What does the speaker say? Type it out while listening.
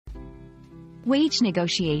Wage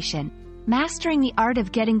negotiation. Mastering the art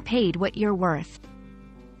of getting paid what you're worth.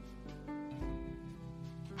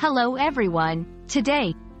 Hello everyone.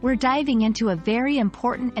 Today, we're diving into a very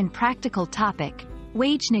important and practical topic,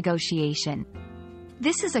 wage negotiation.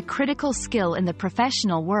 This is a critical skill in the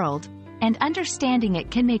professional world, and understanding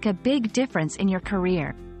it can make a big difference in your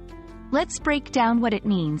career. Let's break down what it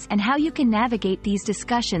means and how you can navigate these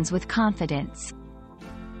discussions with confidence.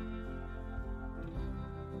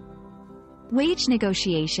 Wage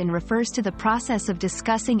negotiation refers to the process of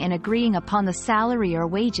discussing and agreeing upon the salary or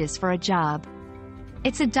wages for a job.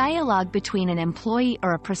 It's a dialogue between an employee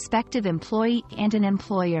or a prospective employee and an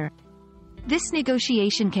employer. This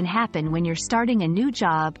negotiation can happen when you're starting a new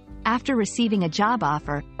job, after receiving a job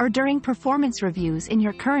offer, or during performance reviews in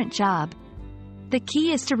your current job. The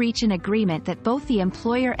key is to reach an agreement that both the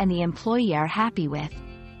employer and the employee are happy with.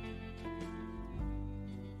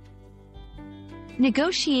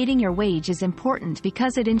 Negotiating your wage is important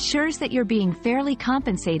because it ensures that you're being fairly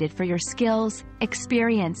compensated for your skills,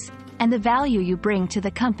 experience, and the value you bring to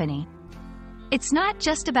the company. It's not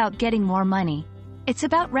just about getting more money. It's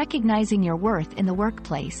about recognizing your worth in the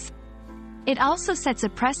workplace. It also sets a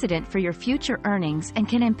precedent for your future earnings and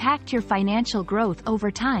can impact your financial growth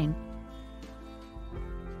over time.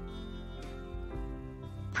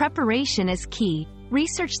 Preparation is key.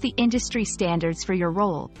 Research the industry standards for your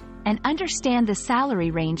role, and understand the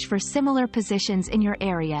salary range for similar positions in your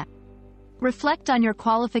area. Reflect on your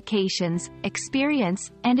qualifications,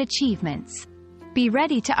 experience, and achievements. Be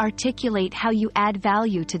ready to articulate how you add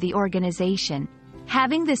value to the organization.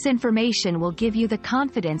 Having this information will give you the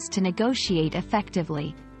confidence to negotiate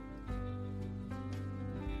effectively.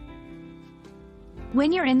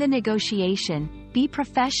 When you're in the negotiation, be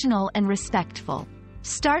professional and respectful.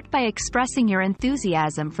 Start by expressing your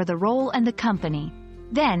enthusiasm for the role and the company.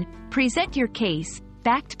 Then, present your case,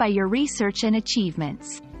 backed by your research and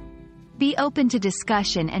achievements. Be open to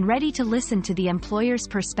discussion and ready to listen to the employer's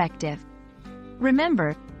perspective.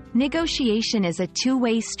 Remember, negotiation is a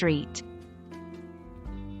two-way street.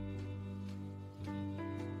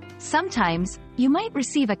 Sometimes, you might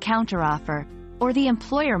receive a counteroffer, or the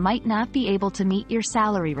employer might not be able to meet your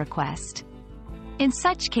salary request. In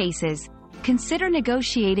such cases, consider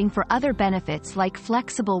negotiating for other benefits like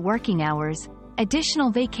flexible working hours, additional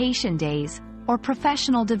vacation days, or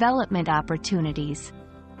professional development opportunities.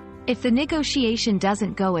 If the negotiation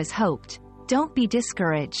doesn't go as hoped, don't be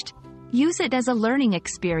discouraged. Use it as a learning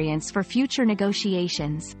experience for future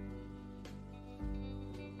negotiations.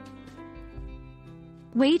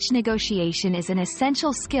 Wage negotiation is an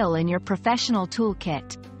essential skill in your professional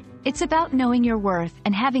toolkit. It's about knowing your worth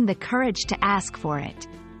and having the courage to ask for it.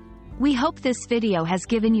 We hope this video has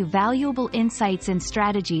given you valuable insights and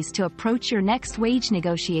strategies to approach your next wage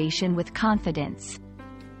negotiation with confidence.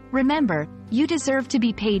 Remember, you deserve to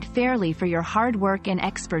be paid fairly for your hard work and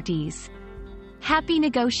expertise. Happy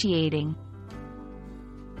negotiating!